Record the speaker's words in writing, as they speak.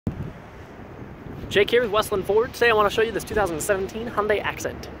Jake here with Westland Ford. Today I want to show you this 2017 Hyundai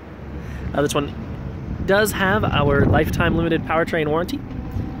Accent. This one does have our lifetime limited powertrain warranty.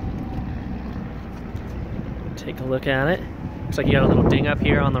 Take a look at it. Looks like you got a little ding up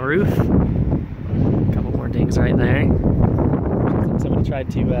here on the roof. A couple more dings right there. Somebody tried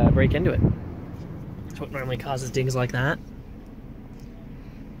to break into it. That's what normally causes dings like that.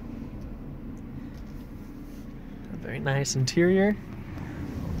 A very nice interior.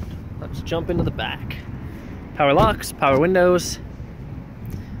 Let's jump into the back. Power locks, power windows.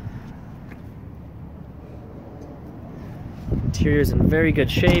 Interior's in very good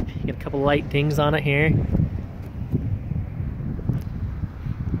shape. You get a couple light dings on it here.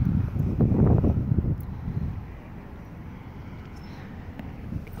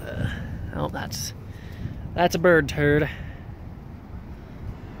 Oh, that's a bird turd.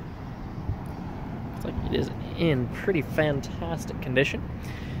 Looks like it is in pretty fantastic condition.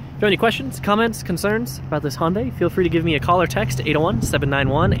 If you have any questions, comments, concerns about this Hyundai, feel free to give me a call or text to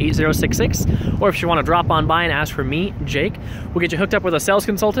 801-791-8066. Or if you want to drop on by and ask for me, Jake, we'll get you hooked up with a sales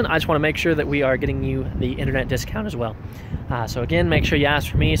consultant. I just want to make sure that we are getting you the internet discount as well. So again, make sure you ask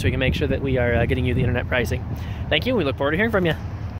for me so we can make sure that we are getting you the internet pricing. Thank you. We look forward to hearing from you.